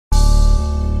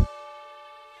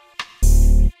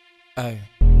Ay,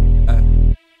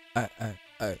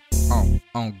 ay,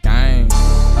 on gang.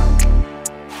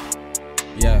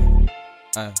 Yeah,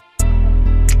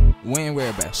 we ain't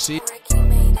worried about shit.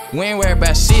 We ain't worried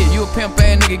about shit. You a pimp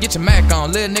ass nigga, get your Mac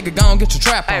on. Little nigga, gon' get your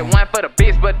trap on. Hey, one for the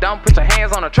bitch, but don't put your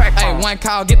hands on the track. Hey, one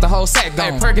call, get the whole sack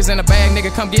gone. Hey, Perkins in the bag,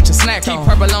 nigga, come get your snack on. Keep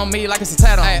purple on me like it's a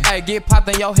tat on. Hey, get popped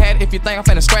in your hat if you think I'm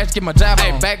finna scratch, get my job on.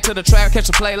 Hey, back to the trap, catch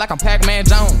a play like I'm Pac-Man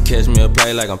Jones. Catch me a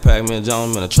play like I'm Pac-Man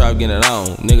Jones, in the trap getting it on.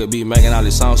 Nigga be making all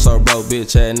these songs so broke,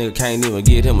 bitch ass nigga can't even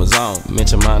get him a zone.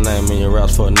 Mention my name in your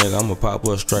raps for a nigga, I'ma pop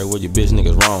up straight where your bitch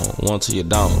niggas wrong. One to your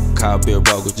dome. Call Bill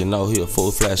Broke, but you know he a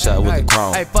full flash out with the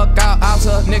chrome. Hey, fuck out to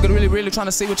nigga really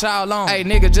tryna see what y'all on. Hey,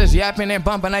 nigga just yapping and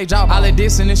bumping they jaw. All that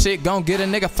dissing this shit gon' get a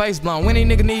nigga face blown. When these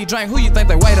nigga need drink, who you think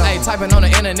they wait on? Hey, typing on the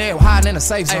internet, hiding in the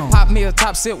safe zone. Hey, pop me a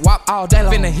top sip, wop all day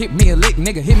long. Finna hit me a lick,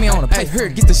 nigga, hit me on the pay. Hey,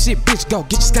 get the shit, bitch, go,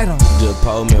 get your skate on. Just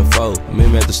pull me a foe, meet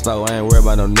me at the store, I ain't worried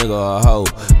about no nigga or a hoe.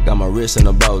 Got my wrist in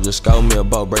a bow, just scope me a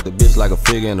bow, break the bitch like a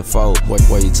figure in the fold.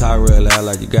 Where you talk real loud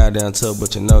like you goddamn tough,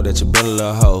 but you know that you been a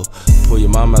little hoe. Pull your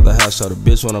mom out the house, so the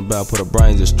bitch wanna bout, put her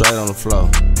brains just straight on the floor.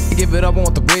 Give it up, I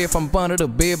want the bread from under the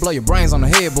bed, blow your brains on the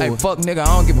headboard. Hey, fuck nigga, I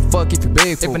don't give a fuck if you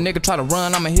beg for it. If a nigga try to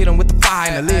run, I'ma hit him with the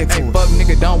fire in the leg. Hey, fuck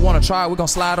nigga, don't wanna try, we gon'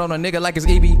 slide on a nigga like it's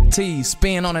EBT.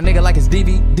 Spin on a nigga like it's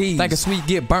DVD. Think it's sweet,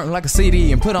 get burnt like a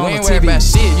CD and put on the TV. We ain't worried about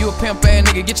shit, you a pimp ass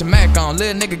nigga, get your Mac on.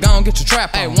 Little nigga, gon' get your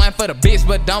trap on. Hey, one for the bitch,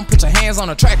 but don't put your hands on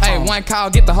the track. Hey, one call,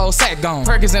 get the whole sack gone.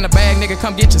 Perkins in the bag, nigga,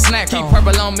 come get your snack. Keep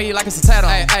purple on me like it's a tat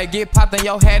on. Hey, get popped in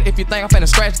your hat if you think I'm finna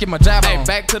scratch, get my job on. Hey,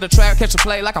 back to the trap, catch a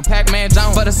play like I'm Pac-Man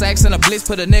Jones. For the sacks and the blitz,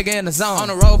 put a nigga in the zone. On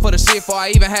the road for the shit before I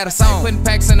even had a song. Putting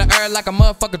packs in the air like a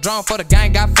motherfucker drone. For the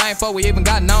gang got fame before we even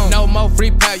got known. No more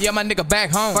free pal, yeah, my nigga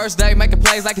back home. First day making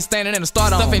plays like he's standing in the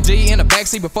start on. Stuffing G in the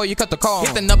backseat before you cut the car.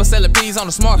 Hit the number, selling P's on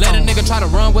the smartphone. Let a nigga try to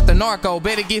run with the narco.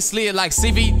 Better get slid like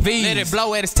CVV. Let it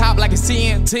blow at its top like it's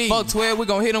TNT. 412, we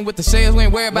gon' hit him with the shells. We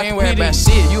ain't worried about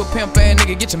shit. You a pimp ass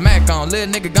nigga, get your Mac on.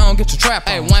 Little nigga gon' get your trap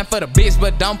on. Hey, one for the bitch,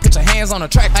 but don't put your hands on the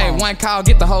track. Hey, one call,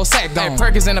 get the whole sack gone. Hey,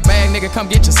 Perkins in the bag, nigga, come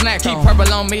get your snack. Keep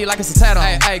purple on me like it's a tat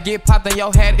on. Hey, get popped in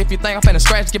your hat if you think I'm finna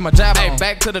scratch, get my job on. Hey,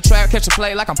 back to the trap, catch a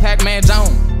play like I'm Pac-Man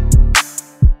Jones.